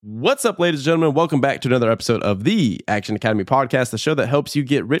What's up, ladies and gentlemen? Welcome back to another episode of the Action Academy Podcast, the show that helps you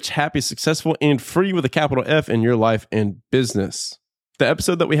get rich, happy, successful, and free with a capital F in your life and business. The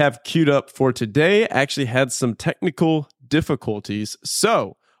episode that we have queued up for today actually had some technical difficulties.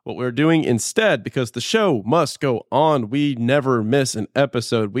 So what we're doing instead, because the show must go on, we never miss an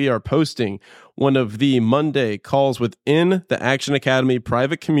episode. We are posting one of the Monday calls within the Action Academy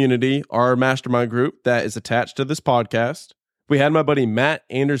private community, our mastermind group that is attached to this podcast. We had my buddy Matt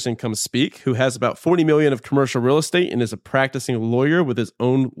Anderson come speak, who has about 40 million of commercial real estate and is a practicing lawyer with his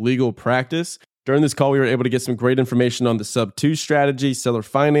own legal practice. During this call, we were able to get some great information on the sub-2 strategy, seller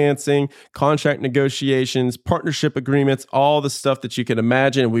financing, contract negotiations, partnership agreements, all the stuff that you can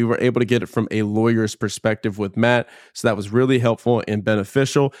imagine. We were able to get it from a lawyer's perspective with Matt. So that was really helpful and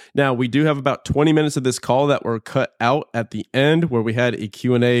beneficial. Now, we do have about 20 minutes of this call that were cut out at the end where we had a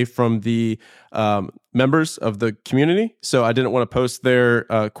Q&A from the members of the community. So I didn't want to post their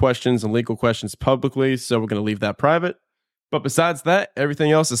questions and legal questions publicly. So we're going to leave that private. But besides that,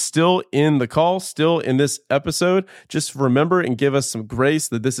 everything else is still in the call, still in this episode. Just remember and give us some grace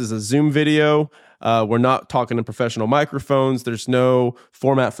that this is a Zoom video. We're not talking in professional microphones. There's no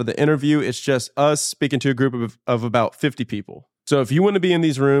format for the interview. It's just us speaking to a group of about 50 people. So if you want to be in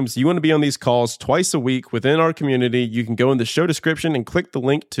these rooms, you want to be on these calls twice a week within our community, you can go in the show description and click the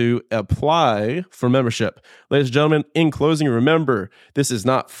link to apply for membership. Ladies and gentlemen, in closing, remember, this is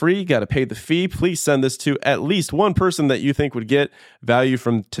not free. You got to pay the fee. Please send this to at least one person that you think would get value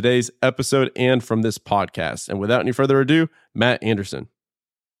from today's episode and from this podcast. And without any further ado, Matt Anderson.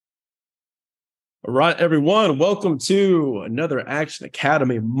 All right, everyone, welcome to another Action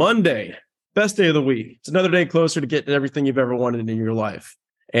Academy Monday. Best day of the week. It's another day closer to getting everything you've ever wanted in your life.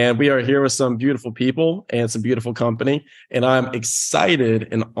 And we are here with some beautiful people and some beautiful company. And I'm excited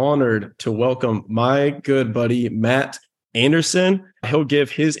and honored to welcome my good buddy, Matt Anderson. He'll give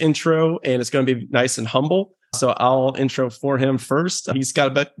his intro and it's going to be nice and humble. So I'll intro for him first. He's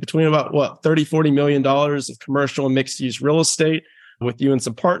got between about $30-40 million of commercial and mixed use real estate with you and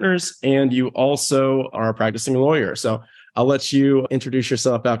some partners. And you also are a practicing lawyer. So I'll let you introduce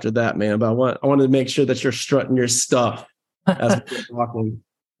yourself after that, man. But I wanted to make sure that you're strutting your stuff as we're talking.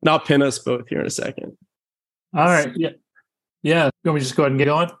 And I'll pin us both here in a second. All right. Yeah. You want me to just go ahead and get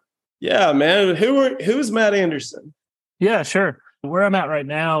on? Yeah, man. Who's Matt Anderson? Yeah, sure. Where I'm at right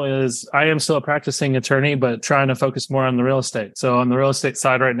now is I am still a practicing attorney, but trying to focus more on the real estate. So on the real estate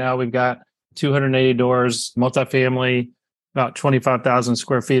side right now, we've got 280 doors, multifamily, about 25,000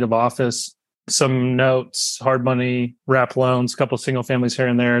 square feet of office, some notes, hard money, wrap loans, a couple of single families here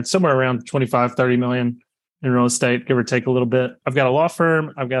and there. It's somewhere around 25-30 million in real estate, give or take a little bit. I've got a law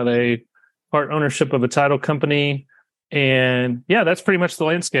firm. I've got a part ownership of a title company. And yeah, that's pretty much the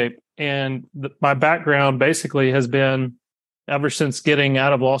landscape. And my background basically has been ever since getting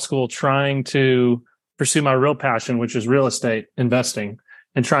out of law school, trying to pursue my real passion, which is real estate investing,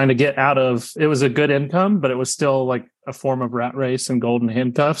 and trying to get out of, it was a good income, but it was still like a form of rat race and golden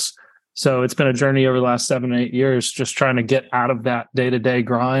handcuffs. So it's been a journey over the last 7-8 years, just trying to get out of that day-to-day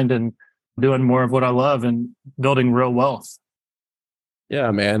grind and doing more of what I love and building real wealth.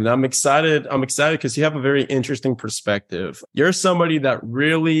 Yeah, man. I'm excited. Because you have a very interesting perspective. You're somebody that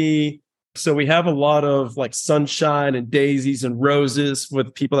really, so we have a lot of like sunshine and daisies and roses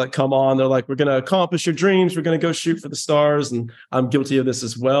with people that come on. They're like, we're going to accomplish your dreams. We're going to go shoot for the stars. And I'm guilty of this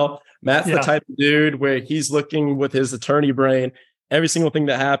as well. Matt's the type of dude where he's looking with his attorney brain. Every single thing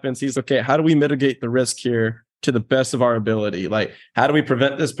that happens, he's okay, how do we mitigate the risk here to the best of our ability? Like, how do we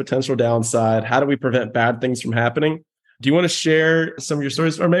prevent this potential downside? How do we prevent bad things from happening? Do you want to share some of your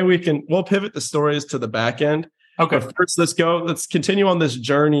stories? Or maybe we'll pivot the stories to the back end. Okay. But first, let's continue on this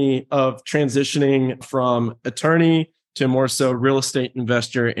journey of transitioning from attorney to more so real estate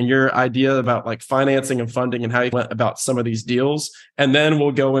investor and your idea about like financing and funding and how you went about some of these deals. And then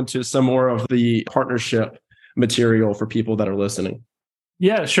we'll go into some more of the partnership material for people that are listening.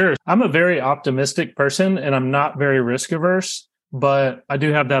 Yeah, sure. I'm a very optimistic person and I'm not very risk averse, but I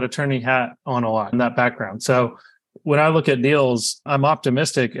do have that attorney hat on a lot in that background. So when I look at deals, I'm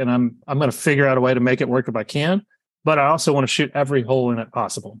optimistic and I'm going to figure out a way to make it work if I can, but I also want to shoot every hole in it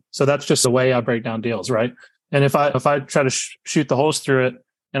possible. So that's just the way I break down deals, right? And if I try to shoot the holes through it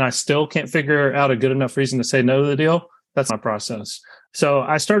and I still can't figure out a good enough reason to say no to the deal, that's my process. So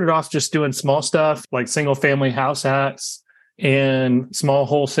I started off just doing small stuff like single family house hacks and small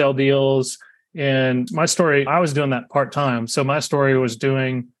wholesale deals. And my story, I was doing that part-time. So my story was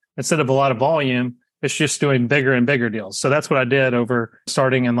doing, instead of a lot of volume, it's just doing bigger and bigger deals. So that's what I did over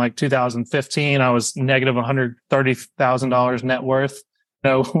starting in like 2015. I was negative $130,000 net worth.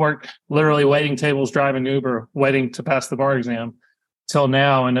 Worked literally waiting tables, driving Uber, waiting to pass the bar exam till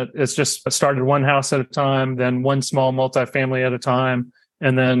now. And it's just started one house at a time, then one small multifamily at a time,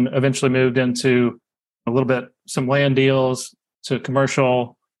 and then eventually moved into a little bit, some land deals to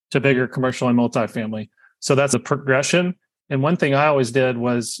commercial, to bigger commercial and multifamily. So that's a progression. And one thing I always did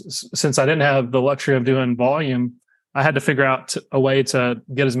was, since I didn't have the luxury of doing volume, I had to figure out a way to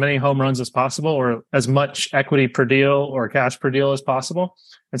get as many home runs as possible, or as much equity per deal or cash per deal as possible.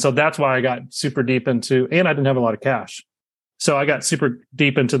 And so that's why I got super deep into, and I didn't have a lot of cash. So I got super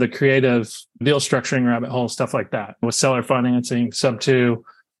deep into the creative deal structuring rabbit hole, stuff like that, with seller financing, sub-2,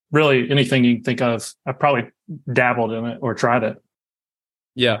 really anything you can think of. I probably dabbled in it or tried it.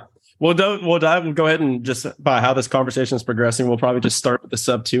 Yeah. We'll go ahead and just by how this conversation is progressing, we'll probably just start with the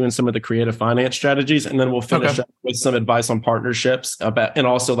sub-2 and some of the creative finance strategies. And then we'll finish up with some advice on partnerships about, and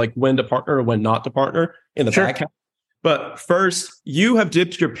also like when to partner or when not to partner in the back half. But first, you have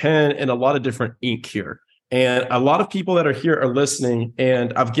dipped your pen in a lot of different ink here. And a lot of people that are here are listening.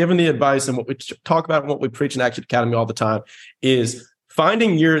 And I've given the advice, and what we talk about and what we preach in Action Academy all the time is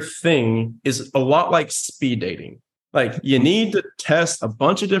finding your thing is a lot like speed dating. Like, you need to test a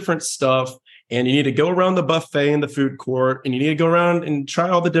bunch of different stuff, and you need to go around the buffet in the food court, and you need to go around and try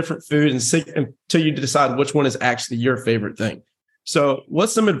all the different food until you decide which one is actually your favorite thing. So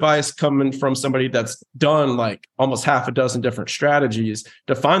what's some advice coming from somebody that's done like almost half a dozen different strategies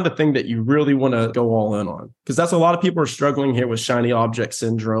to find the thing that you really want to go all in on? Because that's a lot of people are struggling here with shiny object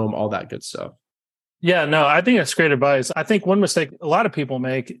syndrome, all that good stuff. Yeah, no, I think that's great advice. I think one mistake a lot of people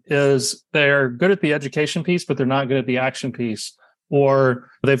make is they're good at the education piece, but they're not good at the action piece. Or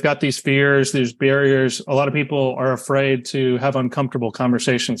they've got these fears, these barriers. A lot of people are afraid to have uncomfortable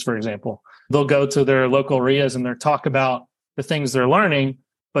conversations, for example. They'll go to their local RIAs and they'll talk about the things they're learning,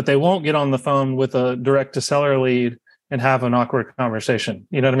 but they won't get on the phone with a direct to seller lead and have an awkward conversation.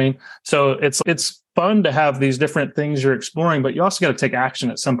 You know what I mean? So it's fun to have these different things you're exploring, but you also got to take action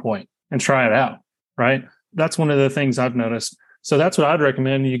at some point and try it out. Right? That's one of the things I've noticed. So that's what I'd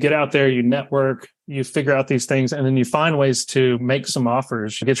recommend. You get out there, you network, you figure out these things, and then you find ways to make some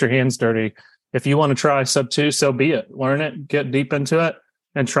offers, get your hands dirty. If you want to try sub-2, so be it. Learn it, get deep into it,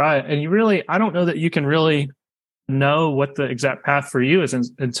 and try it. And I don't know that you can really know what the exact path for you is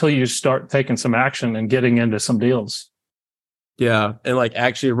until you start taking some action and getting into some deals. Yeah. And like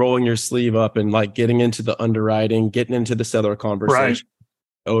actually rolling your sleeve up and like getting into the underwriting, getting into the seller conversation. Right.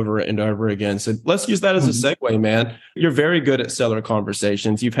 Over and over again. So let's use that as a segue, man. You're very good at seller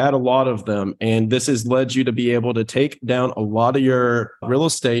conversations. You've had a lot of them, and this has led you to be able to take down a lot of your real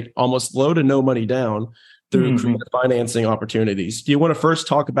estate, almost low to no money down through creative financing opportunities. Do you want to first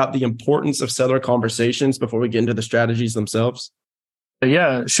talk about the importance of seller conversations before we get into the strategies themselves?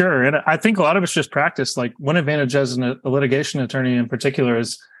 Yeah, sure. And I think a lot of it's just practice. Like, one advantage as a litigation attorney in particular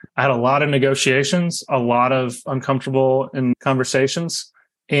is I had a lot of negotiations, a lot of uncomfortable conversations.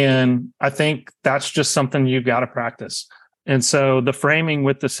 And I think that's just something you've got to practice. And so the framing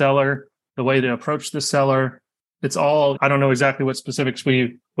with the seller, the way to approach the seller, it's all, I don't know exactly what specifics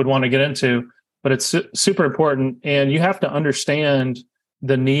we would want to get into, but it's super important. And you have to understand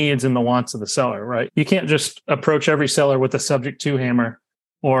the needs and the wants of the seller, right? You can't just approach every seller with a subject to hammer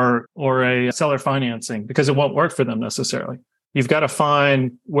or a seller financing, because it won't work for them necessarily. You've got to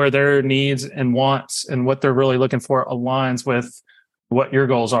find where their needs and wants and what they're really looking for aligns with what your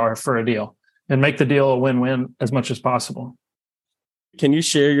goals are for a deal, and make the deal a win-win as much as possible. Can you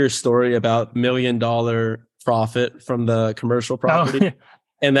share your story about $1 million profit from the commercial property? Oh,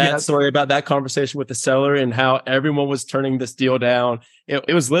 and that story about that conversation with the seller and how everyone was turning this deal down.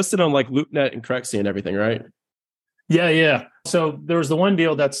 It was listed on like LoopNet and Crexi and everything, right? Yeah. So there was the one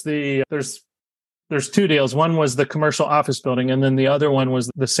deal there's two deals. One was the commercial office building, and then the other one was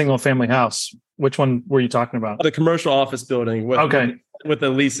the single family house. Which one were you talking about? The commercial office building with the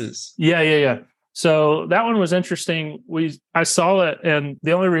leases. Yeah. So that one was interesting. I saw it, and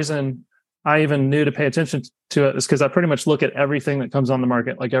the only reason I even knew to pay attention to it is because I pretty much look at everything that comes on the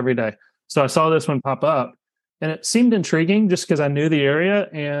market like every day. So I saw this one pop up, and it seemed intriguing just because I knew the area,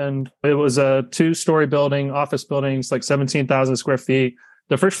 and it was a 2-story building, office buildings, like 17,000 square feet.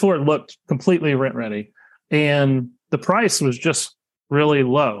 The first floor looked completely rent ready, and the price was just really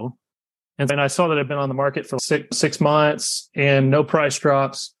low. And I saw that it had been on the market for six months and no price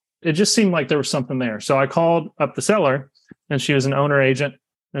drops. It just seemed like there was something there. So I called up the seller, and she was an owner agent,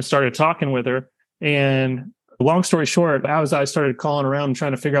 and started talking with her. And long story short, as I started calling around and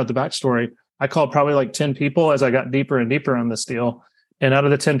trying to figure out the backstory, I called probably like 10 people as I got deeper and deeper on this deal. And out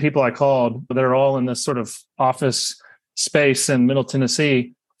of the 10 people I called, they're all in this sort of office space in Middle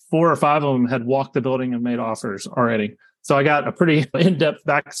Tennessee. 4 or 5 of them had walked the building and made offers already. So I got a pretty in-depth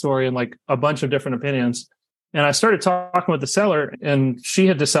backstory and like a bunch of different opinions. And I started talking with the seller, and she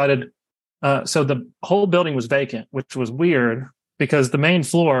had decided, so the whole building was vacant, which was weird because the main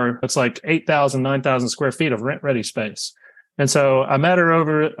floor, it's like 8,000, 9,000 square feet of rent ready space. And so I met her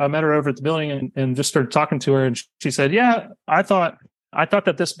over at the building and just started talking to her. And she said, yeah, I thought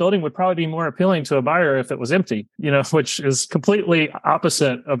that this building would probably be more appealing to a buyer if it was empty, which is completely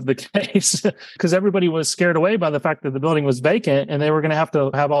opposite of the case because everybody was scared away by the fact that the building was vacant and they were going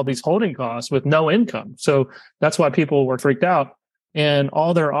to have all these holding costs with no income. So that's why people were freaked out. And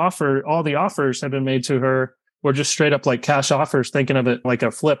all the offers have been made to her were just straight up like cash offers, thinking of it like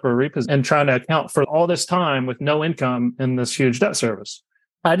a flip or repossession and trying to account for all this time with no income and this huge debt service.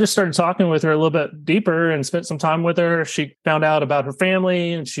 I just started talking with her a little bit deeper and spent some time with her. She found out about her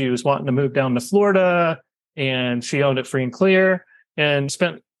family and she was wanting to move down to Florida, and she owned it free and clear, and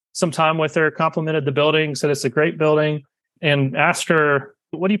spent some time with her, complimented the building, said it's a great building, and asked her,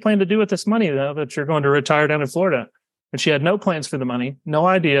 what do you plan to do with this money now that you're going to retire down in Florida? And she had no plans for the money, no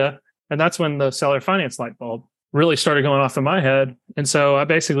idea. And that's when the seller finance light bulb really started going off in my head. And so I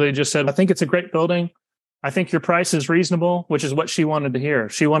basically just said, I think it's a great building. I think your price is reasonable, which is what she wanted to hear.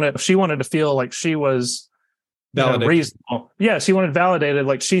 She wanted to feel like she was reasonable. Yeah, she wanted validated,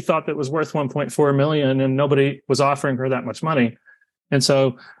 like she thought that was worth 1.4 million and nobody was offering her that much money. And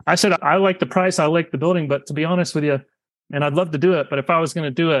so I said, I like the price, I like the building, but to be honest with you, and I'd love to do it, but if I was going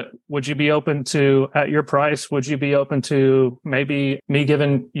to do it, would you be open to, at your price, would you be open to maybe me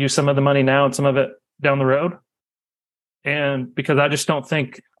giving you some of the money now and some of it down the road? And because I just don't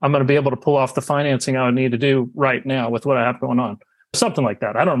think I'm going to be able to pull off the financing I would need to do right now with what I have going on. Something like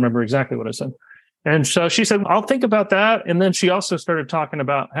that. I don't remember exactly what I said. And so she said, I'll think about that. And then she also started talking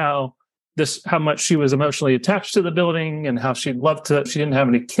about how much she was emotionally attached to the building and how she didn't have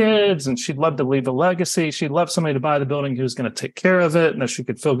any kids and she'd love to leave a legacy. She'd love somebody to buy the building who's going to take care of it and that she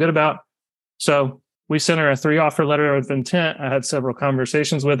could feel good about. So we sent her a 3-offer letter of intent. I had several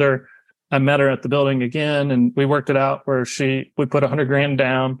conversations with her. I met her at the building again, and we worked it out where we put $100,000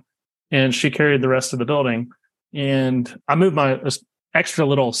 down and she carried the rest of the building. And I moved my extra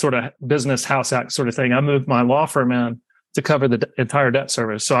little sort of business house act sort of thing. I moved my law firm in to cover the entire debt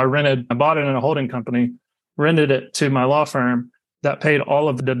service. So I bought it in a holding company, rented it to my law firm that paid all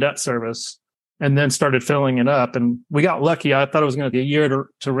of the debt service, and then started filling it up. And we got lucky. I thought it was going to be a year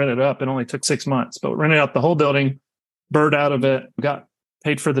to rent it up. It only took 6 months, but rented out the whole building, bird out of it, got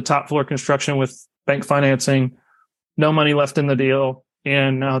paid for the top floor construction with bank financing, no money left in the deal.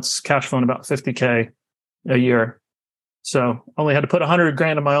 And now it's cash flowing about $50,000 a year. So only had to put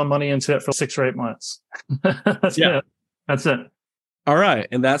 $100,000 of my own money into it for 6 or 8 months. That's it. All right.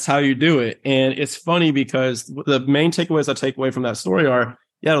 And that's how you do it. And it's funny because the main takeaways I take away from that story are,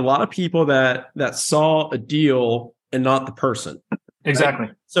 you had a lot of people that saw a deal and not the person. Exactly.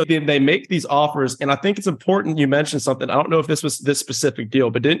 Right? So they make these offers. And I think it's important you mentioned something. I don't know if this was this specific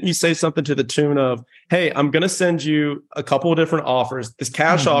deal, but didn't you say something to the tune of, hey, I'm going to send you a couple of different offers. This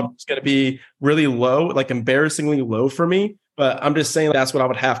cash offer is going to be really low, like embarrassingly low for me. But I'm just saying that's what I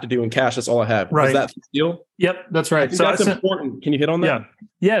would have to do in cash. That's all I have. Right. Is that the deal? Yep, that's right. So that's important. Can you hit on that?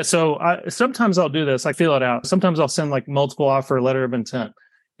 Yeah. So sometimes I'll do this. I feel it out. Sometimes I'll send like multiple offer letter of intent.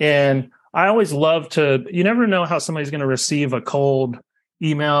 And I always love you never know how somebody's going to receive a cold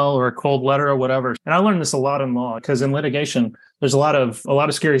email or a cold letter or whatever. And I learned this a lot in law because in litigation, there's a lot of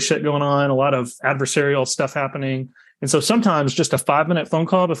scary shit going on, a lot of adversarial stuff happening. And so sometimes just a 5-minute phone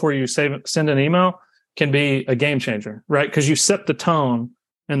call before you send an email can be a game changer, right? Because you set the tone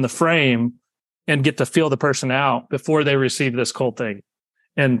and the frame and get to feel the person out before they receive this cold thing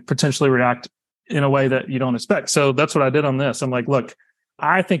and potentially react in a way that you don't expect. So that's what I did on this. I'm like, look,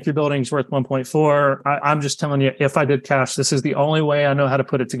 I think your building's worth 1.4. I'm just telling you, if I did cash, this is the only way I know how to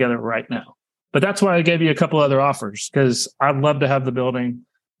put it together right now. But that's why I gave you a couple other offers, because I'd love to have the building.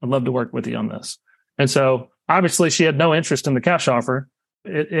 I'd love to work with you on this. And so obviously she had no interest in the cash offer.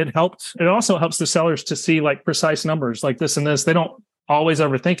 It helped. It also helps the sellers to see like precise numbers like this and this. They don't always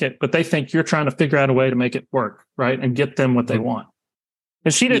overthink it, but they think you're trying to figure out a way to make it work, right? And get them what they want.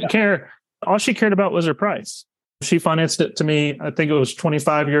 And she didn't care. All she cared about was her price. She financed it to me. I think it was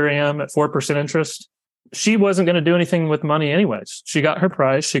 25-year AM at 4% interest. She wasn't going to do anything with money anyways. She got her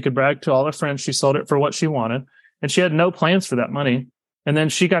price. She could brag to all her friends. She sold it for what she wanted. And she had no plans for that money. And then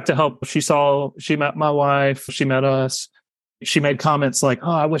she got to help. She met my wife. She met us. She made comments like,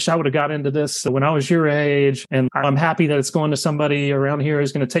 oh, I wish I would have got into this when I was your age. And I'm happy that it's going to somebody around here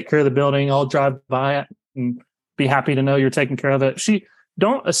who's going to take care of the building. I'll drive by it and be happy to know you're taking care of it.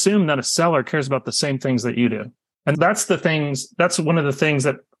 Don't assume that a seller cares about the same things that you do. And that's one of the things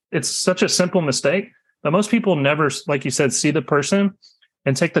that it's such a simple mistake, but most people never, like you said, see the person.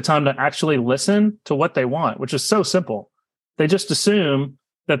 and take the time to actually listen to what they want, which is so simple. They just assume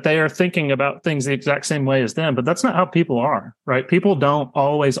that they are thinking about things the exact same way as them, but that's not how people are, right? People don't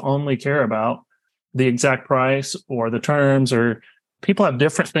always only care about the exact price or the terms, or people have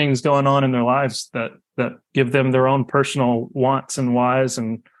different things going on in their lives that give them their own personal wants and whys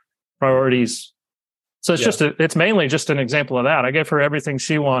and priorities. So it's mainly just an example of that. I gave her everything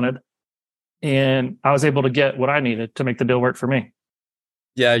she wanted, and I was able to get what I needed to make the deal work for me.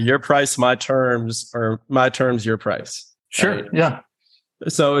 Yeah, your price, my terms, or my terms, your price. Sure. Right? Yeah.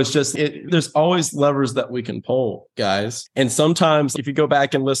 So it's just, there's always levers that we can pull, guys. And sometimes if you go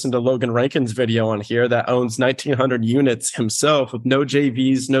back and listen to Logan Rankin's video on here that owns 1,900 units himself with no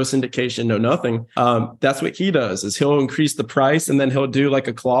JVs, no syndication, no nothing. That's what he does, is he'll increase the price and then he'll do like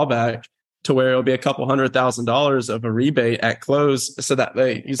a clawback to where it'll be a couple $100,000 of a rebate at close. So that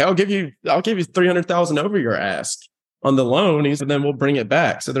he's like, I'll give you 300,000 over your ask on the loan, and then we'll bring it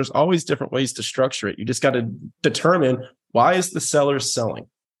back. So there's always different ways to structure it. You just got to determine, why is the seller selling?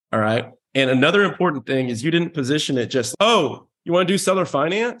 All right. And another important thing is you didn't position it just, oh, you want to do seller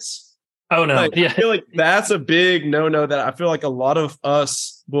finance? Oh, no. Like, yeah. I feel like that's a big no-no that I feel like a lot of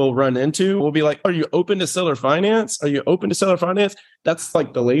us will run into. We'll be like, are you open to seller finance? Are you open to seller finance? That's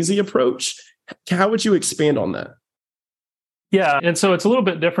like the lazy approach. How would you expand on that? Yeah. And so it's a little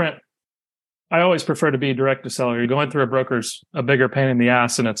bit different. I always prefer to be direct to seller. You're going through a broker's a bigger pain in the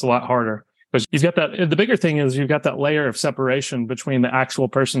ass, and it's a lot harder. Because you've got that, the bigger thing is you've got that layer of separation between the actual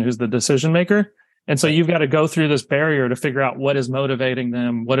person who's the decision maker. And so you've got to go through this barrier to figure out what is motivating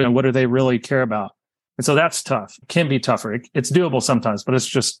them. What do they really care about? And so that's tough. It can be tougher. It's doable sometimes, but it's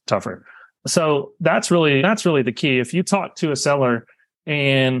just tougher. So that's really the key. If you talk to a seller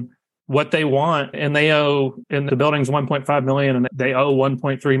and what they want, and they owe, and the building's $1.5 million and they owe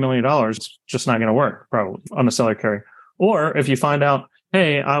 $1.3 million, it's just not going to work probably on a seller carry. Or if you find out,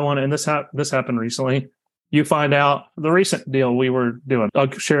 hey, I want to, and this happened recently. You find out the recent deal we were doing. I'll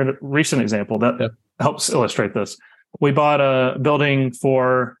share a recent example that helps illustrate this. We bought a building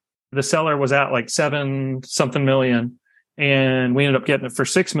for, the seller was at like 7-something million, and we ended up getting it for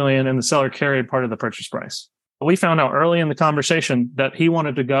 $6 million, and the seller carried part of the purchase price. We found out early in the conversation that he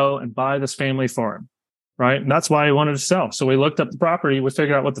wanted to go and buy this family farm, right? And that's why he wanted to sell. So we looked up the property. We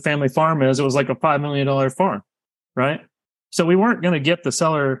figured out what the family farm is. It was like a $5 million farm, right? So we weren't going to get the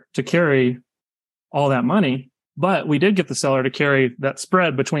seller to carry all that money, but we did get the seller to carry that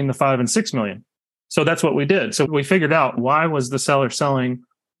spread between the 5 and 6 million. So that's what we did. So we figured out, why was the seller selling?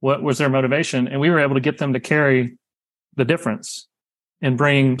 What was their motivation? And we were able to get them to carry the difference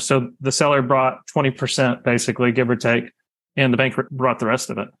and so the seller brought 20% basically, give or take, and the bank brought the rest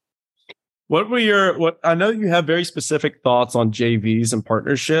of it. I know you have very specific thoughts on JVs and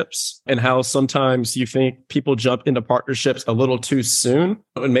partnerships, and how sometimes you think people jump into partnerships a little too soon.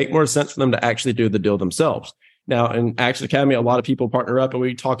 It would make more sense for them to actually do the deal themselves. Now, in Action Academy, a lot of people partner up, and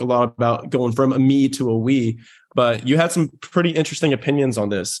we talk a lot about going from a me to a we, but you had some pretty interesting opinions on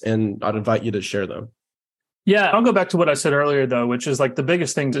this, and I'd invite you to share them. Yeah, I'll go back to what I said earlier, though, which is like the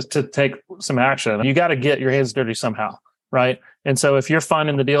biggest thing is to take some action. You got to get your hands dirty somehow, right? And so if you're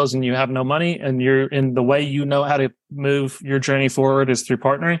finding the deals and you have no money, and you're in the way you know how to move your journey forward is through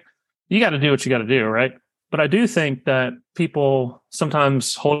partnering, you got to do what you got to do, right? But I do think that people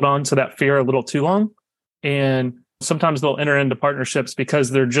sometimes hold on to that fear a little too long. And sometimes they'll enter into partnerships because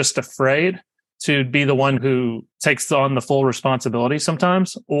they're just afraid to be the one who takes on the full responsibility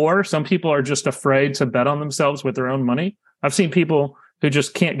sometimes. Or some people are just afraid to bet on themselves with their own money. I've seen people who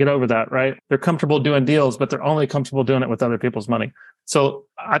just can't get over that, right? They're comfortable doing deals, but they're only comfortable doing it with other people's money. So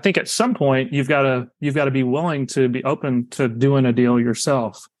I think at some point you've got to be willing to be open to doing a deal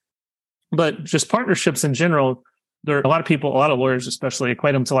yourself. But just partnerships in general, there are a lot of lawyers especially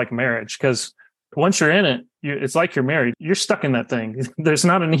equate them to like marriage, because once you're in it, it's like you're married. You're stuck in that thing. There's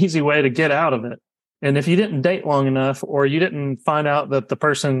not an easy way to get out of it. And if you didn't date long enough, or you didn't find out that the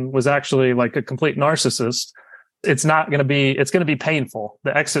person was actually like a complete narcissist, it's going to be painful.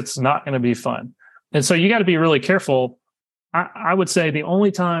 The exit's not going to be fun. And so you got to be really careful. I would say the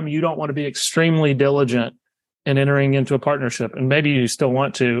only time you don't want to be extremely diligent in entering into a partnership, and maybe you still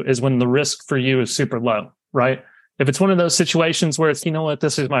want to, is when the risk for you is super low, right? If it's one of those situations where it's, you know what,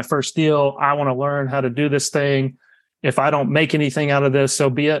 this is my first deal, I want to learn how to do this thing. If I don't make anything out of this, so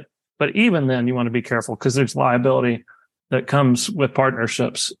be it. But even then, you want to be careful, because there's liability that comes with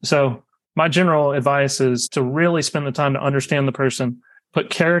partnerships. So my general advice is to really spend the time to understand the person, put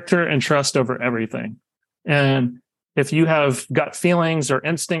character and trust over everything. And if you have gut feelings or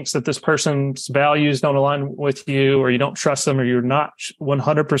instincts that this person's values don't align with you, or you don't trust them, or you're not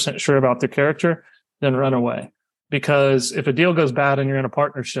 100% sure about their character, then run away. because if a deal goes bad and you're in a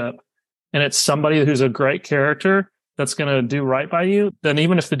partnership and it's somebody who's a great character that's going to do right by you, then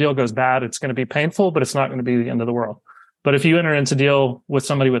even if the deal goes bad, it's going to be painful, but it's not going to be the end of the world. But if you enter into deal with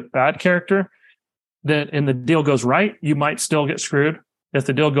somebody with bad character, then and the deal goes right, you might still get screwed. If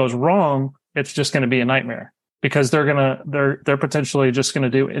the deal goes wrong, it's just going to be a nightmare because they're potentially just going to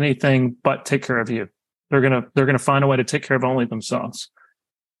do anything but take care of you. They're going to find a way to take care of only themselves.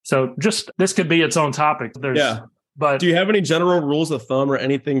 So just this could be its own topic. But do you have any general rules of thumb or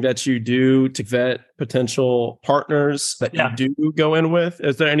anything that you do to vet potential partners that you do go in with?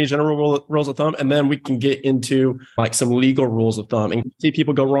 Is there any general rules of thumb? And then we can get into like some legal rules of thumb and see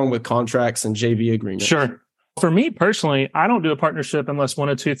people go wrong with contracts and JV agreements. Sure. For me personally, I don't do a partnership unless one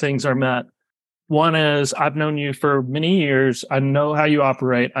of two things are met. One is I've known you for many years. I know how you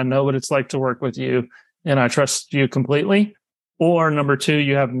operate. I know what it's like to work with you, and I trust you completely. Or number two,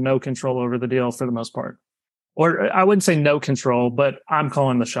 you have no control over the deal for the most part. Or I wouldn't say no control, but I'm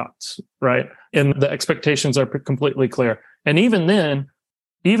calling the shots, right? And the expectations are completely clear. And even then,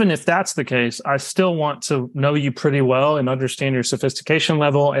 even if that's the case, I still want to know you pretty well and understand your sophistication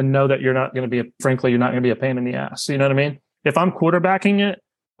level and know that you're not going to be, frankly, you're not going to be a pain in the ass. You know what I mean? If I'm quarterbacking it,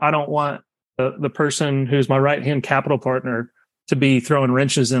 I don't want the person who's my right-hand capital partner to be throwing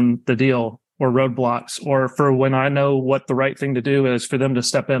wrenches in the deal or roadblocks, or for when I know what the right thing to do is for them to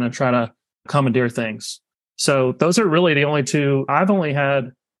step in and try to commandeer things. So those are really the only two. I've only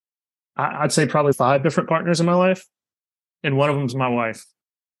had, I'd say probably 5 different partners in my life. And one of them is my wife.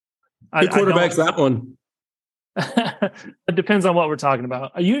 Who quarterbacks that one? It depends on what we're talking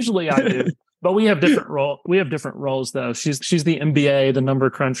about. Usually I do, but we have different roles though. She's the MBA, the number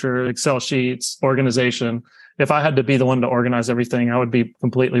cruncher, Excel sheets, organization. If I had to be the one to organize everything, I would be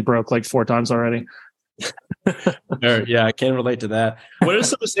completely broke like 4 times already. Sure. Yeah, I can relate to that. What are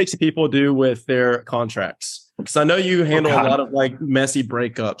some mistakes people do with their contracts? Because I know you handle a lot of like messy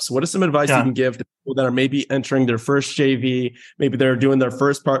breakups. What is some advice you can give to people that are maybe entering their first JV? Maybe they're doing their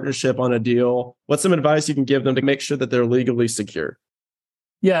first partnership on a deal. What's some advice you can give them to make sure that they're legally secure?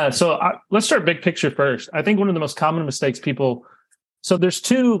 Yeah. So let's start big picture first. I think one of the most common mistakes so there's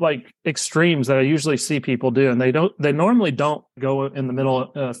 2 like extremes that I usually see people do, and they normally don't go in the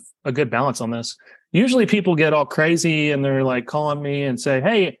middle of a good balance on this. Usually people get all crazy and they're like calling me and say,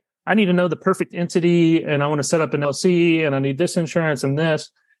 hey, I need to know the perfect entity and I want to set up an LLC and I need this insurance and this.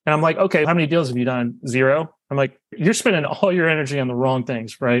 And I'm like, okay, how many deals have you done? 0. I'm like, you're spending all your energy on the wrong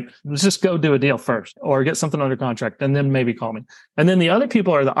things, right? Let's just go do a deal first or get something under contract and then maybe call me. And then the other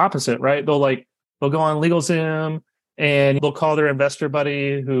people are the opposite, right? They'll go on LegalZoom and they'll call their investor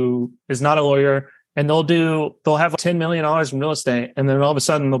buddy who is not a lawyer, and they'll have $10 million in real estate. And then all of a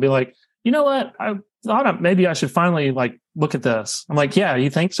sudden they'll be like, you know what? I thought maybe I should finally like look at this. I'm like, yeah, you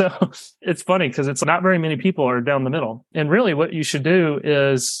think so? It's funny because it's not very many people are down the middle. And really what you should do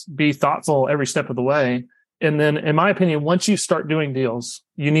is be thoughtful every step of the way. And then in my opinion, once you start doing deals,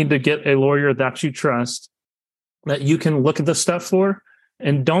 you need to get a lawyer that you trust, that you can look at this stuff for,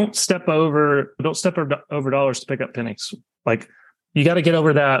 and don't step over dollars to pick up pennies. Like you got to get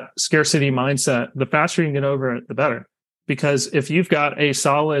over that scarcity mindset. The faster you can get over it, the better. Because if you've got a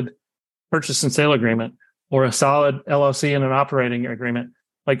solid purchase and sale agreement or a solid LLC and an operating agreement,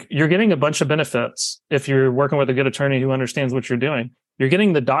 like you're getting a bunch of benefits. If you're working with a good attorney who understands what you're doing, you're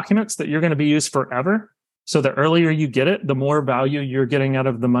getting the documents that you're going to be used forever. So the earlier you get it, the more value you're getting out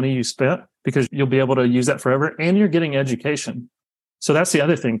of the money you spent, because you'll be able to use that forever, and you're getting education. So that's the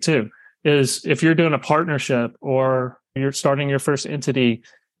other thing too, is if you're doing a partnership or you're starting your first entity,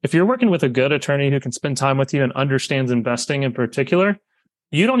 if you're working with a good attorney who can spend time with you and understands investing in particular,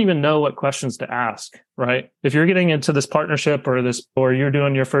 you don't even know what questions to ask, right? If you're getting into this partnership or you're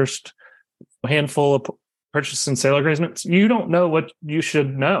doing your first handful of purchase and sale agreements, you don't know what you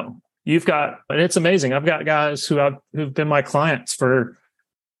should know. And it's amazing. I've got guys who've been my clients for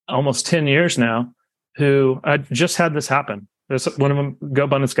almost 10 years now, who I just had this happen. There's one of them,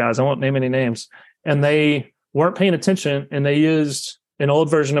 GoBundance guys, I won't name any names, and they weren't paying attention and they used an old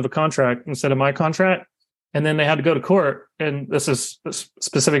version of a contract instead of my contract. And then they had to go to court. And this is a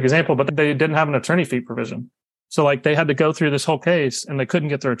specific example, but they didn't have an attorney fee provision. So like they had to go through this whole case and they couldn't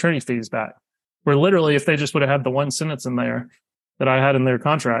get their attorney fees back. Where literally, if they just would have had the one sentence in there that I had in their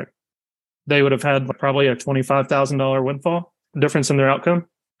contract, they would have had probably a $25,000 windfall difference in their outcome.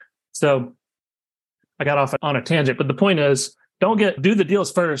 So I got off on a tangent, but the point is, do the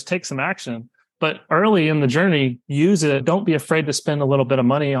deals first, take some action. But early in the journey, use it. Don't be afraid to spend a little bit of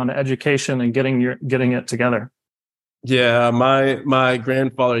money on education and getting it together. Yeah, my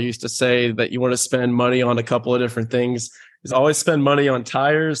grandfather used to say that you want to spend money on a couple of different things. is always spend money on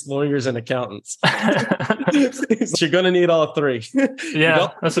tires, lawyers, and accountants. You're going to need all three. Yeah,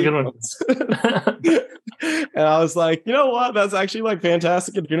 that's a good one. And I was like, you know what? That's actually like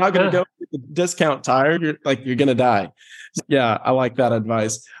fantastic. If you're not going to go with the discount tire, you're going to die. Yeah, I like that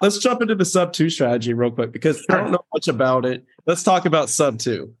advice. Let's jump into the sub 2 strategy real quick because I don't know much about it. Let's talk about sub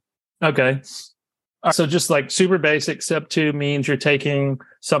 2. Okay. So just like super basic, sub 2 means you're taking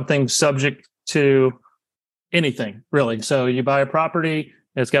something subject to anything, really. So you buy a property,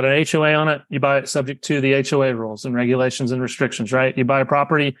 it's got an HOA on it, you buy it subject to the HOA rules and regulations and restrictions, right? You buy a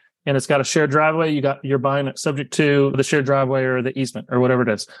property and it's got a shared driveway, you're buying it subject to the shared driveway or the easement or whatever it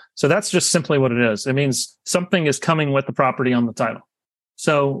is. So that's just simply what it is. It means something is coming with the property on the title.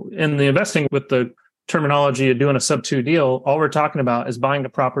 So in the investing with the terminology of doing a sub 2 deal, all we're talking about is buying the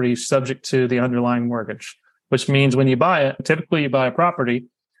property subject to the underlying mortgage, which means when you buy it, typically you buy a property,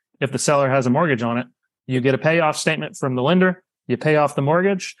 if the seller has a mortgage on it, you get a payoff statement from the lender, you pay off the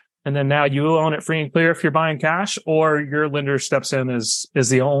mortgage, and then now you own it free and clear if you're buying cash, or your lender steps in as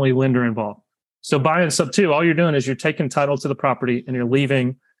the only lender involved. So buying sub 2, all you're doing is you're taking title to the property and you're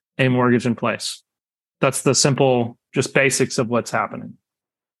leaving a mortgage in place. That's the simple, just basics of what's happening.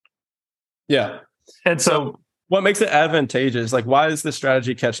 Yeah. And so what makes it advantageous? Like, why is this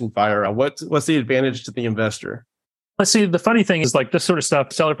strategy catching fire? What's the advantage to the investor? Let's see. The funny thing is like this sort of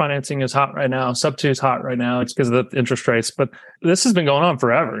stuff, seller financing is hot right now. Sub 2 is hot right now. It's because of the interest rates, but this has been going on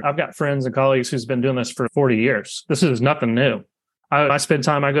forever. I've got friends and colleagues who's been doing this for 40 years. This is nothing new. I spend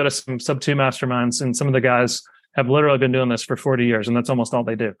time, I go to some sub 2 masterminds, and some of the guys have literally been doing this for 40 years, and that's almost all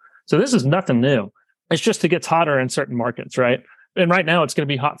they do. So this is nothing new. It's just it gets hotter in certain markets, right? And right now it's going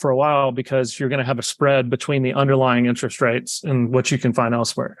to be hot for a while because you're going to have a spread between the underlying interest rates and what you can find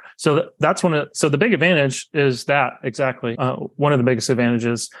elsewhere. So that's so the big advantage is that exactly. One of the biggest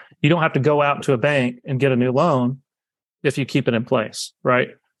advantages, you don't have to go out to a bank and get a new loan if you keep it in place,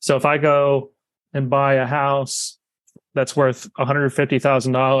 right? So if I go and buy a house that's worth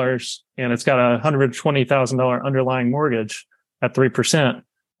 $150,000 and it's got a $120,000 underlying mortgage at 3%,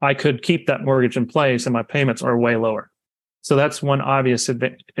 I could keep that mortgage in place and my payments are way lower. So that's one obvious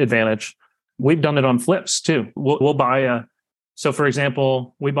advantage. We've done it on flips too. We'll buy so for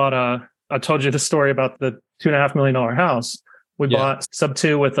example, we bought I told you the story about the $2.5 million house. We bought sub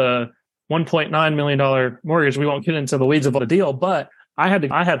 2 with a $1.9 million mortgage. We won't get into the weeds of the deal, but I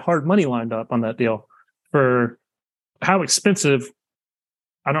had hard money lined up on that deal for how expensive.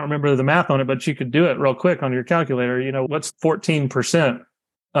 I don't remember the math on it, but you could do it real quick on your calculator. You know, what's 14%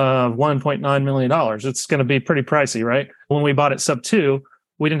 of $1.9 million? It's going to be pretty pricey, right? When we bought it sub 2,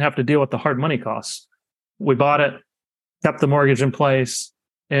 we didn't have to deal with the hard money costs. We bought it, kept the mortgage in place,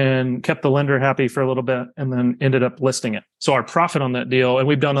 and kept the lender happy for a little bit, and then ended up listing it. So our profit on that deal, and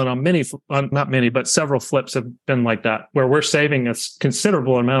we've done it on not many, but several flips have been like that, where we're saving a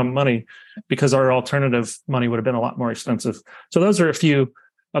considerable amount of money because our alternative money would have been a lot more expensive. So those are a few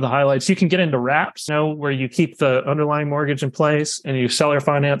of the highlights. You can get into wraps, where you keep the underlying mortgage in place and you seller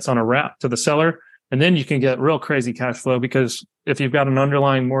finance on a wrap to the seller. And then you can get real crazy cash flow, because if you've got an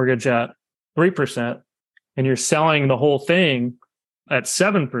underlying mortgage at 3% and you're selling the whole thing at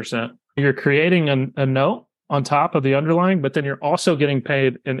 7%, you're creating a note on top of the underlying, but then you're also getting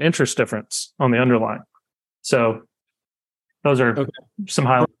paid an interest difference on the underlying. So those are some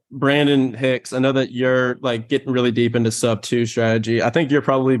highlights. Brandon Hicks, I know that you're like getting really deep into sub 2 strategy. I think you're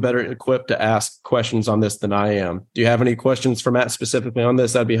probably better equipped to ask questions on this than I am. Do you have any questions for Matt specifically on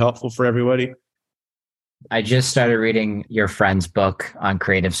this? That'd be helpful for everybody. I just started reading your friend's book on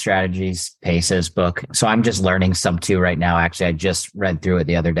creative strategies, Pace's book. So I'm just learning sub 2 right now. Actually, I just read through it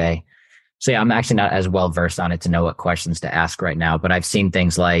the other day. So yeah, I'm actually not as well versed on it to know what questions to ask right now, but I've seen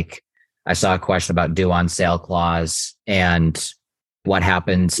things like, I saw a question about due on sale clause and what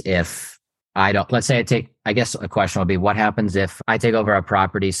happens if I don't, let's say I guess a question would be, what happens if I take over a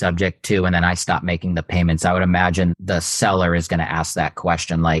property subject to, and then I stop making the payments? I would imagine the seller is going to ask that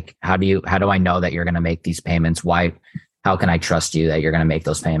question. Like, how do I know that you're going to make these payments? How can I trust you that you're going to make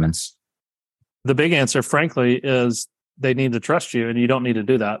those payments? The big answer, frankly, is they need to trust you, and you don't need to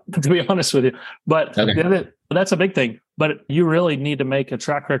do that, to be honest with you. But that's a big thing. But you really need to make a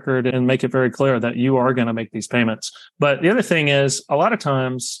track record and make it very clear that you are going to make these payments. But the other thing is, a lot of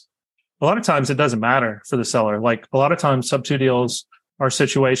times it doesn't matter for the seller. Like a lot of times sub 2 deals are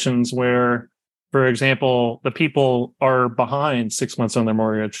situations where, for example, the people are behind 6 months on their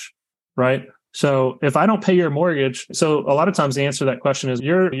mortgage, right? So if I don't pay your mortgage, so a lot of times the answer to that question is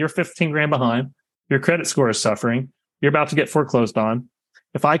you're 15 grand behind, your credit score is suffering, you're about to get foreclosed on.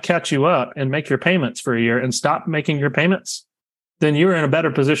 If I catch you up and make your payments for a year and stop making your payments, then you're in a better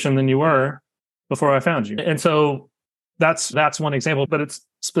position than you were before I found you. And so that's one example, but it's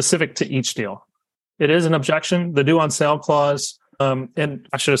specific to each deal. It is an objection. The due on sale clause, and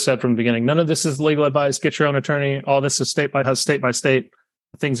I should have said from the beginning, none of this is legal advice. Get your own attorney. All this is state by state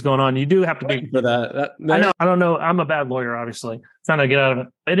things going on. You do have to be for that. I don't know. I'm a bad lawyer, obviously, trying to get out of it.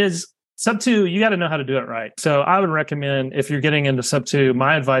 It is sub 2. You got to know how to do it right. So I would recommend, if you're getting into sub 2,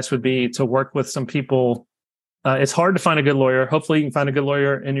 my advice would be to work with some people. It's hard to find a good lawyer. Hopefully you can find a good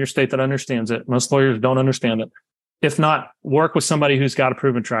lawyer in your state that understands it. Most lawyers don't understand it. If not, work with somebody who's got a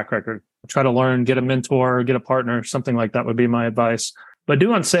proven track record. Try to learn, get a mentor, get a partner, something like that would be my advice. But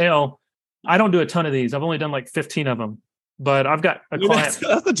due on sale, I don't do a ton of these. I've only done like 15 of them. But I've got a client.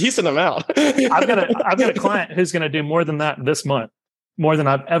 That's a decent amount. I've got a client who's going to do more than that this month, more than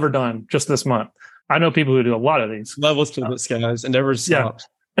I've ever done just this month. I know people who do a lot of these. Levels to this, guys, and never stops.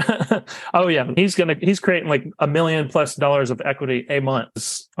 Yeah. Oh yeah, he's creating like $1 million+ of equity a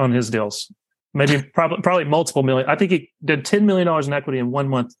month on his deals. Maybe probably multiple million. I think he did $10 million in equity in 1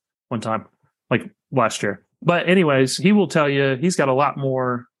 month one time, like last year. But anyways, he will tell you he's got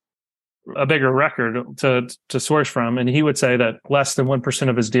a bigger record to source from. And he would say that less than 1%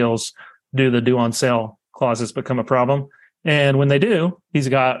 of his deals do the due on sale clauses become a problem. And when they do, he's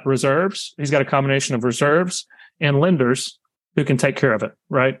got reserves. He's got a combination of reserves and lenders who can take care of it,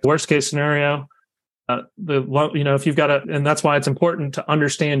 right? Worst case scenario, if you've got and that's why it's important to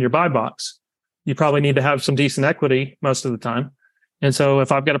understand your buy box. You probably need to have some decent equity most of the time. And so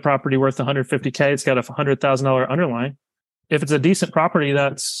if I've got a property worth $150K, it's got a $100,000 underlying. If it's a decent property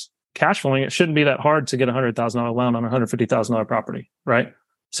that's cash flowing, it shouldn't be that hard to get a $100,000 loan on a $150,000 property, right?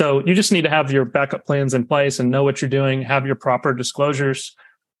 So you just need to have your backup plans in place and know what you're doing, have your proper disclosures.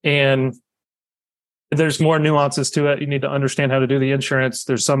 And there's more nuances to it. You need to understand how to do the insurance.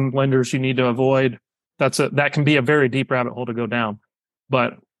 There's some lenders you need to avoid. That can be a very deep rabbit hole to go down.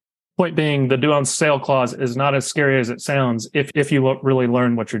 But point being, the due on sale clause is not as scary as it sounds if you really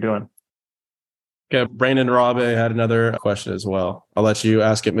learn what you're doing. Okay, Brandon Rabe had another question as well. I'll let you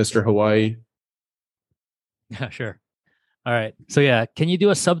ask it, Mr. Hawaii. Yeah, sure. All right. So yeah, can you do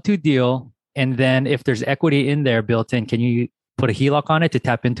a sub 2 deal? And then if there's equity in there built in, can you put a HELOC on it to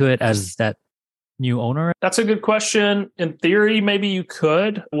tap into it as that new owner? That's a good question. In theory, maybe you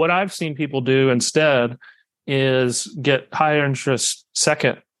could. What I've seen people do instead is get higher interest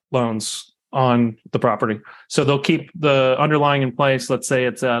second loans on the property. So they'll keep the underlying in place. Let's say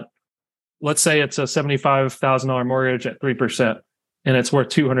it's a $75,000 mortgage at 3% and it's worth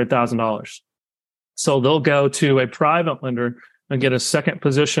 $200,000. So they'll go to a private lender and get a second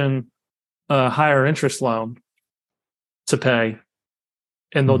position, higher interest loan to pay.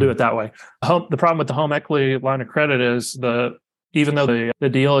 And they'll do it that way. The problem with the home equity line of credit is even though the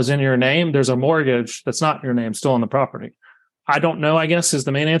deal is in your name, there's a mortgage that's not in your name still on the property. I don't know, I guess, is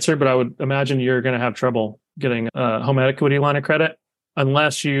the main answer, but I would imagine you're going to have trouble getting a home equity line of credit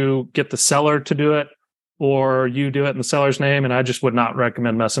unless you get the seller to do it or you do it in the seller's name. And I just would not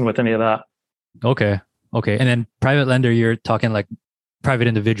recommend messing with any of that. Okay. And then private lender, you're talking like private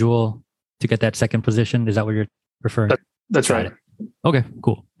individual to get that second position. Is that what you're referring? That's right. Okay,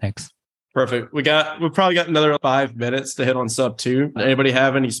 cool. Thanks. Perfect. We've probably got another 5 minutes to hit on sub 2. Anybody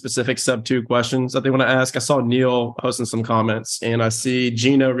have any specific sub 2 questions that they want to ask? I saw Neil posting some comments and I see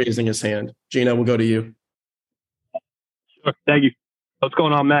Gino raising his hand. Gino, we'll go to you. Sure. Thank you. What's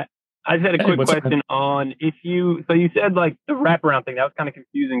going on, Matt? I just had a quick question on you said like the wraparound thing, that was kind of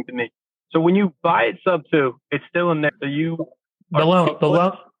confusing to me. So when you buy it sub 2, it's still in there. So the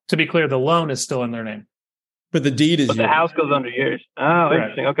loan, to be clear, the loan is still in their name. But the deed is But the house goes under yours. Oh,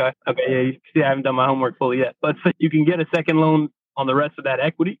 correct. Interesting. Okay. Yeah, you see, I haven't done my homework fully yet. But so you can get a second loan on the rest of that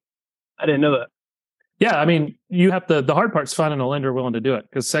equity? I didn't know that. Yeah, I mean, you have the hard part's finding a lender willing to do it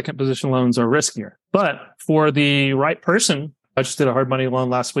because second position loans are riskier. But for the right person, I just did a hard money loan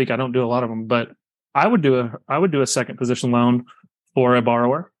last week. I don't do a lot of them, but I would do a second position loan for a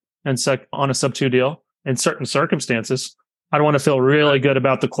borrower and on a sub 2 deal in certain circumstances. I'd want to feel really good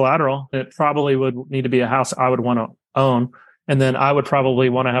about the collateral. It probably would need to be a house I would want to own. And then I would probably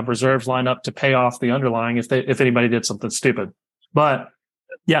want to have reserves lined up to pay off the underlying if anybody did something stupid. But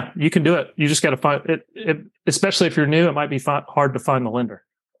yeah, you can do it. You just got to find it, especially if you're new, it might be hard to find the lender.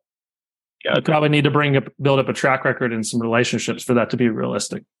 Gotcha. You probably need to build up a track record and some relationships for that to be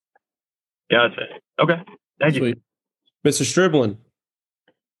realistic. Gotcha. Okay. Thank you. Mr. Striblin.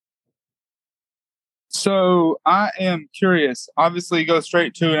 So I am curious. Obviously, go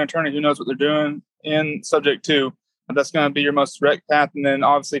straight to an attorney who knows what they're doing in subject 2. That's going to be your most direct path. And then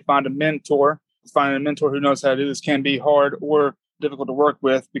obviously find a mentor. Finding a mentor who knows how to do this can be hard or difficult to work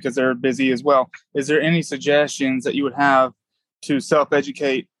with because they're busy as well. Is there any suggestions that you would have to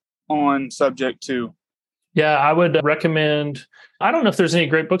self-educate on subject 2? Yeah, I would recommend. I don't know if there's any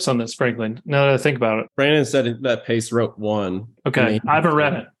great books on this, Franklin. Now that I think about it. Brandon said that Pace wrote one. Okay, I haven't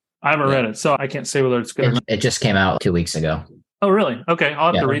read it. Read it, so I can't say whether it's good or not. It just came out 2 weeks ago. Oh, really? Okay,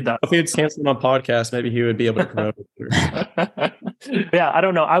 I'll have to read that. If he had canceled on podcast, maybe he would be able to promote it. Yeah, I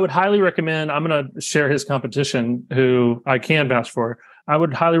don't know. I would highly recommend. I'm going to share his competition, who I can vouch for. I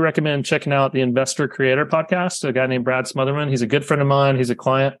would highly recommend checking out the Investor Creator podcast. A guy named Brad Smotherman. He's a good friend of mine. He's a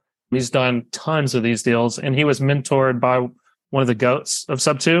client. He's done tons of these deals, and he was mentored by one of the GOATs of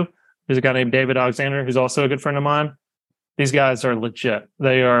Sub2. There's a guy named David Alexander, who's also a good friend of mine. These guys are legit.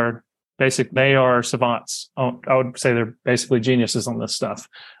 They are savants. I would say they're basically geniuses on this stuff.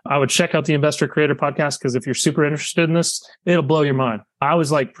 I would check out the Investor Creator podcast because if you're super interested in this, it'll blow your mind. I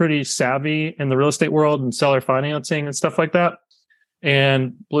was like pretty savvy in the real estate world and seller financing and stuff like that,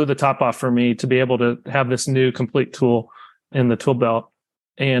 and blew the top off for me to be able to have this new complete tool in the tool belt.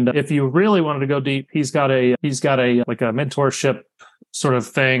 And if you really wanted to go deep, he's got a like a mentorship sort of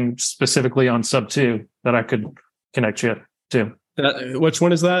thing specifically on Sub2 that I could connect you to. Which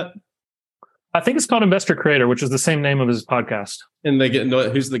one is that? I think it's called Investor Creator, which is the same name of his podcast. And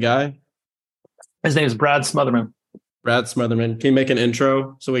who's the guy? His name is Brad Smotherman. Brad Smotherman. Can you make an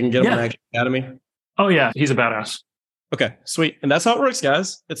intro so we can get him on Action Academy? Oh yeah, he's a badass. Okay, sweet. And that's how it works,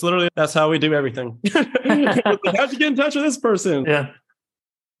 guys. It's literally, that's how we do everything. How'd you get in touch with this person? Yeah.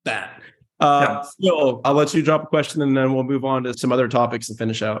 That. So I'll let you drop a question and then we'll move on to some other topics and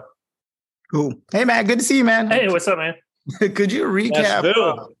finish out. Cool. Hey, man. Good to see you, man. Hey, what's up, man? Could you recap?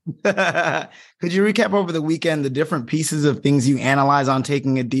 Could you recap over the weekend the different pieces of things you analyze on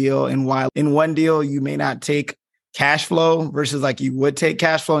taking a deal, and why in one deal you may not take cash flow versus like you would take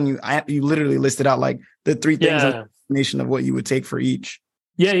cash flow, and you literally listed out like the three things of of what you would take for each.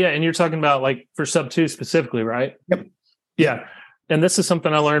 Yeah. And you're talking about like for Sub2 specifically, right? Yep. Yeah. And this is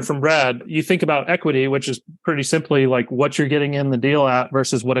something I learned from Brad. You think about equity, which is pretty simply like what you're getting in the deal at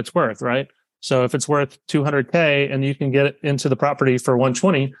versus what it's worth, right? So if it's worth $200K and you can get it into the property for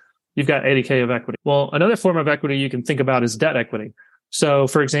 $120, you've got $80K of equity. Well, another form of equity you can think about is debt equity. So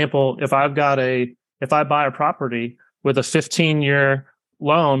for example, if I buy a property with a 15-year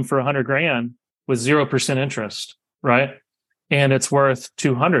loan for $100,000 with 0% interest, right? And it's worth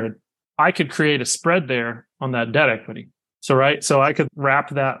 $200, I could create a spread there on that debt equity. So I could wrap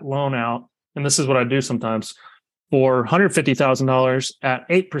that loan out, and this is what I do sometimes, for $150,000 at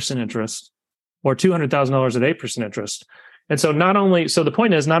 8% interest, or $200,000 at 8% interest. And so the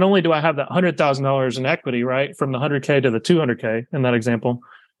point is, not only do I have that $100,000 in equity, right, from the 100K to the 200K in that example,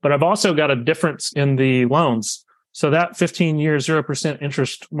 but I've also got a difference in the loans. So that 15-year 0%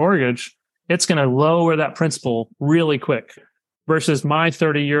 interest mortgage, it's going to lower that principal really quick versus my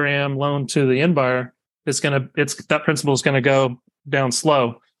 30-year AM loan to the end buyer. That principal is going to go down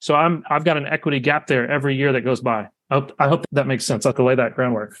slow. So I've got an equity gap there every year that goes by. I hope that makes sense. I have to lay that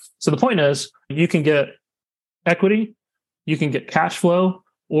groundwork. So the point is, you can get equity, you can get cash flow,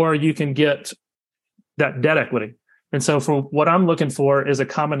 or you can get that debt equity. And so for what I'm looking for is a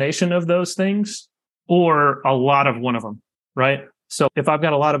combination of those things or a lot of one of them, right? So if I've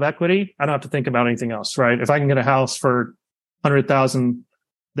got a lot of equity, I don't have to think about anything else, right? If I can get a house for $100,000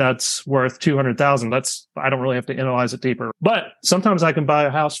 that's worth $200,000, I don't really have to analyze it deeper. But sometimes I can buy a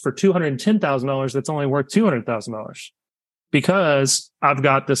house for $210,000 that's only worth $200,000 because I've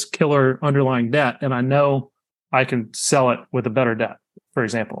got this killer underlying debt and I know I can sell it with a better debt, for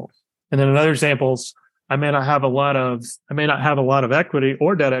example. And then in other examples, I may not have a lot of equity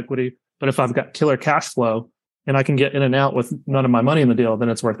or debt equity, but if I've got killer cash flow and I can get in and out with none of my money in the deal, then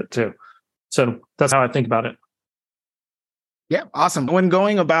it's worth it too. So that's how I think about it. Yeah, awesome.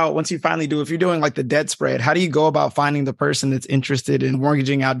 Once you finally if you're doing like the debt spread, how do you go about finding the person that's interested in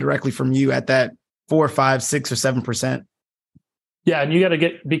mortgaging out directly from you at that 4, 5, 6, or 7%? Yeah, and you got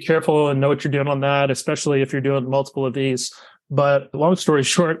to be careful and know what you're doing on that, especially if you're doing multiple of these. But long story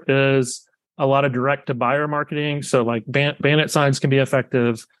short is a lot of direct to buyer marketing. So like bandit signs can be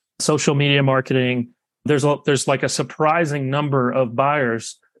effective, social media marketing. There's like a surprising number of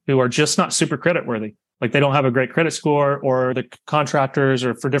buyers who are just not super credit worthy. Like they don't have a great credit score, or the contractors,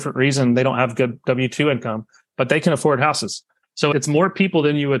 or for different reason, they don't have good W-2 income, but they can afford houses. So it's more people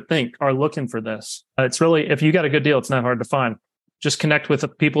than you would think are looking for this. It's really, if you got a good deal, it's not hard to find. Just connect with the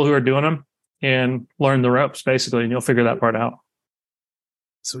people who are doing them and learn the ropes, basically, and you'll figure that part out.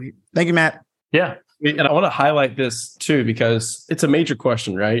 Sweet. Thank you, Matt. Yeah. And I want to highlight this too, because it's a major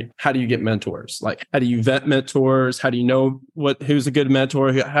question, right? How do you get mentors? Like, how do you vet mentors? How do you know who's a good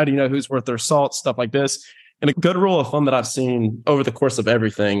mentor? How do you know who's worth their salt? Stuff like this. And a good rule of thumb that I've seen over the course of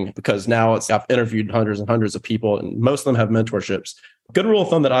everything, because now I've interviewed hundreds and hundreds of people, and most of them have mentorships. Good rule of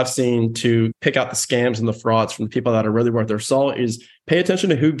thumb that I've seen to pick out the scams and the frauds from the people that are really worth their salt is pay attention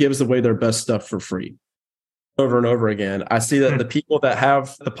to who gives away their best stuff for free. Over and over again, I see that the people that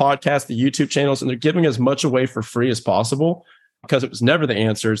have the podcast, the YouTube channels, and they're giving as much away for free as possible, because it was never the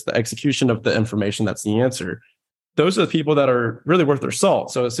answer. It's the execution of the information that's the answer. Those are the people that are really worth their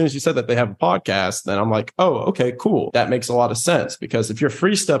salt. So as soon as you said that they have a podcast, then I'm like, oh, okay, cool. That makes a lot of sense, because if your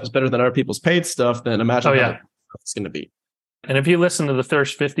free stuff is better than other people's paid stuff, then imagine how it's going to be. And if you listen to the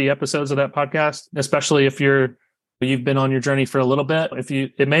first 50 episodes of that podcast, especially if you've been on your journey for a little bit,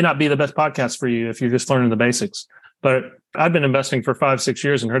 it may not be the best podcast for you if you're just learning the basics. But I've been investing for 5-6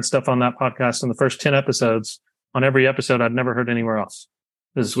 years and heard stuff on that podcast in the first 10 episodes. On every episode, I'd never heard anywhere else.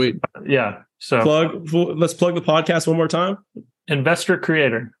 Sweet. Yeah. So let's plug the podcast one more time. Investor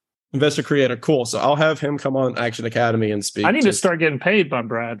Creator. Cool. So I'll have him come on Action Academy and speak. I need to start getting paid by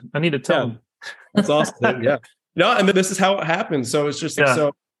Brad. I need to tell him. That's awesome. Yeah. No, and this is how it happens. So it's just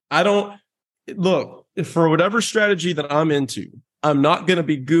so I don't look for whatever strategy that I'm into. I'm not going to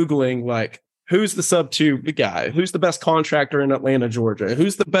be Googling like, who's the sub 2 guy? Who's the best contractor in Atlanta, Georgia?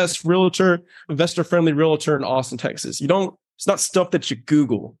 Who's the best realtor, investor friendly realtor in Austin, Texas? It's not stuff that you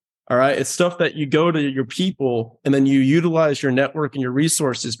Google. All right. It's stuff that you go to your people and then you utilize your network and your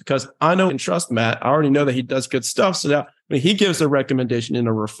resources, because I know and trust Matt. I already know that he does good stuff. So now when he gives a recommendation in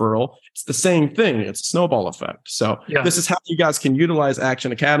a referral, it's the same thing. It's a snowball effect. So this is how you guys can utilize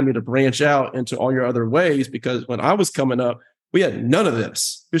Action Academy to branch out into all your other ways. Because when I was coming up, we had none of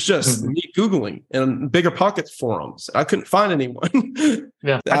this. It was just me Googling and Bigger Pockets forums. I couldn't find anyone.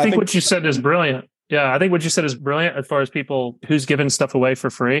 I think what you said is brilliant. Yeah, I think what you said is brilliant as far as people who's giving stuff away for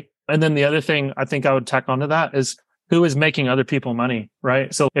free. And then the other thing I think I would tack onto that is who is making other people money,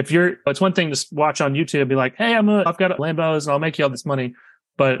 right? So it's one thing to watch on YouTube and be like, hey, I've got Lambos and I'll make you all this money,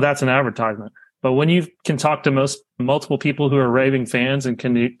 but that's an advertisement. But when you can talk to multiple people who are raving fans and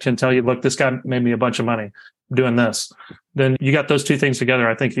can tell you, look, this guy made me a bunch of money doing this, then you got those two things together.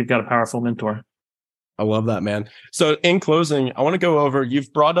 I think you've got a powerful mentor. I love that, man. So in closing, I want to go over,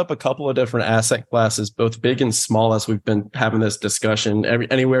 you've brought up a couple of different asset classes, both big and small, as we've been having this discussion,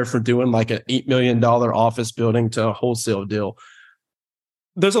 anywhere from doing like an $8 million office building to a wholesale deal.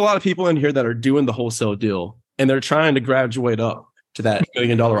 There's a lot of people in here that are doing the wholesale deal and they're trying to graduate up to that $1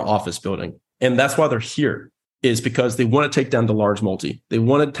 million office building. And that's why they're here, is because they want to take down the large multi. They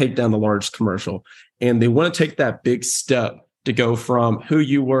want to take down the large commercial, and they want to take that big step to go from who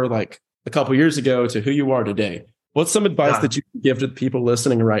you were like a couple of years ago to who you are today. What's some advice that you can give to the people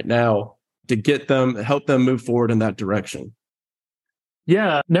listening right now to help them move forward in that direction?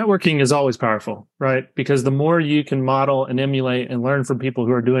 Yeah, networking is always powerful, right? Because the more you can model and emulate and learn from people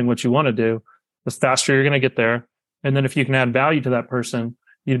who are doing what you want to do, the faster you're going to get there. And then if you can add value to that person,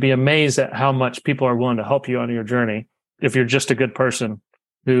 you'd be amazed at how much people are willing to help you on your journey if you're just a good person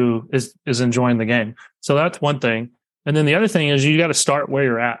who is enjoying the game. So that's one thing. And then the other thing is you got to start where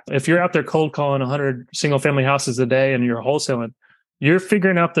you're at. If you're out there cold calling 100 single family houses a day and you're wholesaling, you're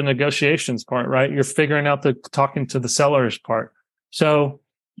figuring out the negotiations part, right? You're figuring out the talking to the sellers part. So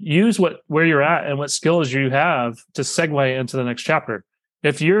use where you're at and what skills you have to segue into the next chapter.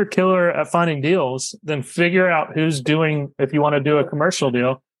 If you're a killer at finding deals, then figure out who's doing, if you want to do a commercial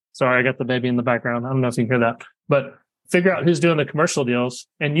deal. Sorry, I got the baby in the background. I don't know if you can hear that, but figure out who's doing the commercial deals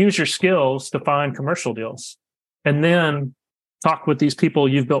and use your skills to find commercial deals. And then talk with these people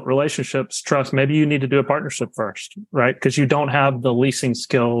you've built relationships, trust. Maybe you need to do a partnership first, right? Because you don't have the leasing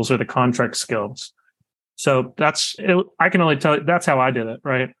skills or the contract skills. So I can only tell you, that's how I did it,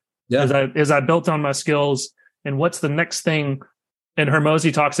 right? Yeah. Is I built on my skills, and what's the next thing? And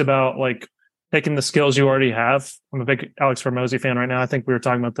Hormozi talks about like taking the skills you already have. I'm a big Alex Hormozi fan right now. I think we were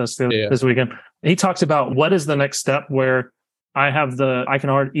talking about this this weekend. He talks about what is the next step where I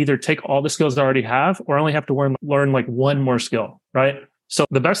can either take all the skills I already have, or only have to learn like one more skill, right? So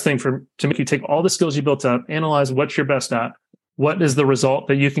the best thing to make you take all the skills you built up, analyze what you're best at, what is the result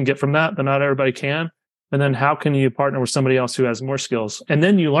that you can get from that not everybody can, and then how can you partner with somebody else who has more skills, and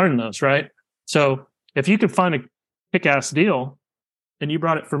then you learn those, right? So if you could find a kick-ass deal, and you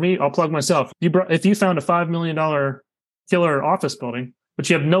brought it for me, I'll plug myself. If you found a $5 million killer office building, but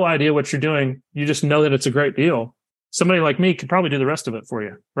you have no idea what you're doing, you just know that it's a great deal. Somebody like me could probably do the rest of it for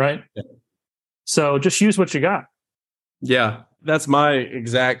you, right? Yeah. So just use what you got. Yeah, that's my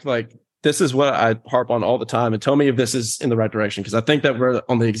exact, this is what I harp on all the time, and tell me if this is in the right direction, because I think that we're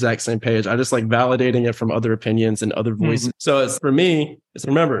on the exact same page. I just like validating it from other opinions and other voices. Mm-hmm. So for me, it's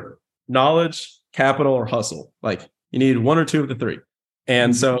remember, knowledge, capital, or hustle. Like you need one or two of the three.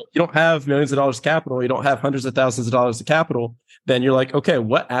 And so you don't have millions of dollars of capital. You don't have hundreds of thousands of dollars of capital. then you're like, okay,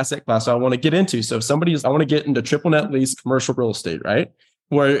 what asset class do I want to get into? So if I want to get into triple net lease commercial real estate, right?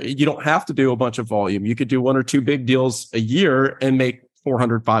 Where you don't have to do a bunch of volume. You could do 1 or 2 big deals a year and make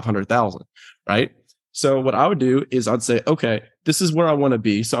 400, 500,000, right? So what I would do is I'd say, okay, this is where I want to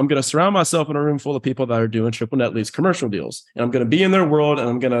be. So I'm going to surround myself in a room full of people that are doing triple net lease commercial deals. And I'm going to be in their world and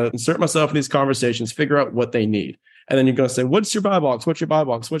I'm going to insert myself in these conversations, figure out what they need. And then you're going to say, what's your buy box? What's your buy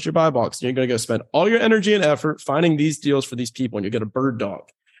box? What's your buy box? And you're going to go spend all your energy and effort finding these deals for these people. And you're going to bird dog.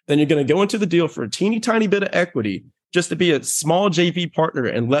 Then you're going to go into the deal for a teeny tiny bit of equity just to be a small JV partner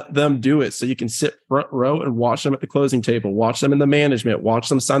and let them do it. So you can sit front row and watch them at the closing table, watch them in the management, watch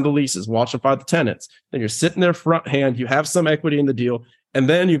them sign the leases, watch them find the tenants. Then you're sitting there front hand, you have some equity in the deal, and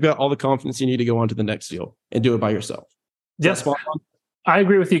then you've got all the confidence you need to go on to the next deal and do it by yourself. Yes, I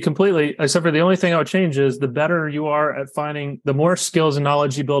agree with you completely, except for the only thing I would change is the better you are at finding, the more skills and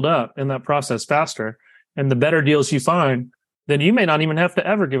knowledge you build up in that process faster, and the better deals you find, then you may not even have to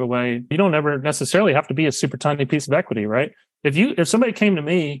ever give away. You don't ever necessarily have to be a super tiny piece of equity, right? If somebody came to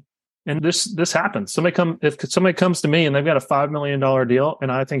me and this happens, if somebody comes to me and they've got a $5 million deal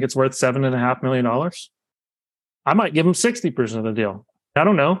and I think it's worth $7.5 million, I might give them 60% of the deal. I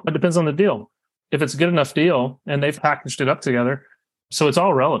don't know. It depends on the deal. If it's a good enough deal and they've packaged it up together, so it's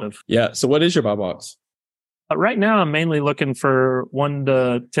all relative. Yeah. So what is your buy box? Right now, I'm mainly looking for $1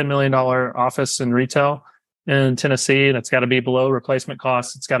 to $10 million office and retail in Tennessee, and it's got to be below replacement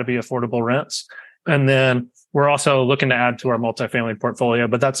costs. It's got to be affordable rents. And then we're also looking to add to our multifamily portfolio,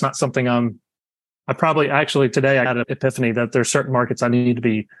 but that's not something today I had an epiphany that there's certain markets I need to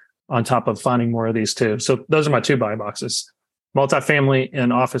be on top of finding more of these too. So those are my 2 buy boxes, multifamily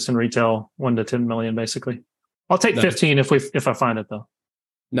and office and retail, 1 to 10 million, basically. I'll take 15 if I find it though.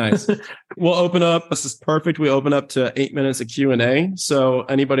 Nice. We'll open up. This is perfect. We open up to 8 minutes of Q&A. So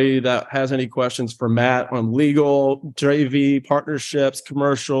anybody that has any questions for Matt on legal, JV, partnerships,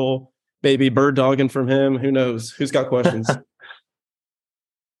 commercial, maybe bird dogging from him, who knows? Who's got questions?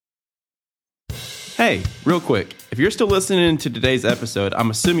 Hey, real quick. If you're still listening to today's episode,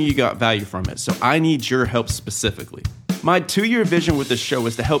 I'm assuming you got value from it. So I need your help specifically. My 2-year vision with this show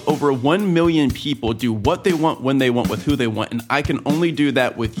is to help over 1 million people do what they want, when they want, with who they want, and I can only do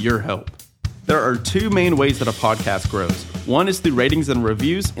that with your help. There are 2 main ways that a podcast grows. One is through ratings and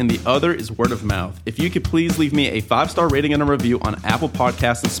reviews, and the other is word of mouth. If you could please leave me a 5-star rating and a review on Apple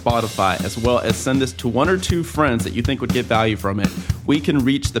Podcasts and Spotify, as well as send this to 1 or 2 friends that you think would get value from it, we can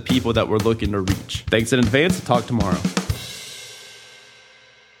reach the people that we're looking to reach. Thanks in advance. Talk tomorrow.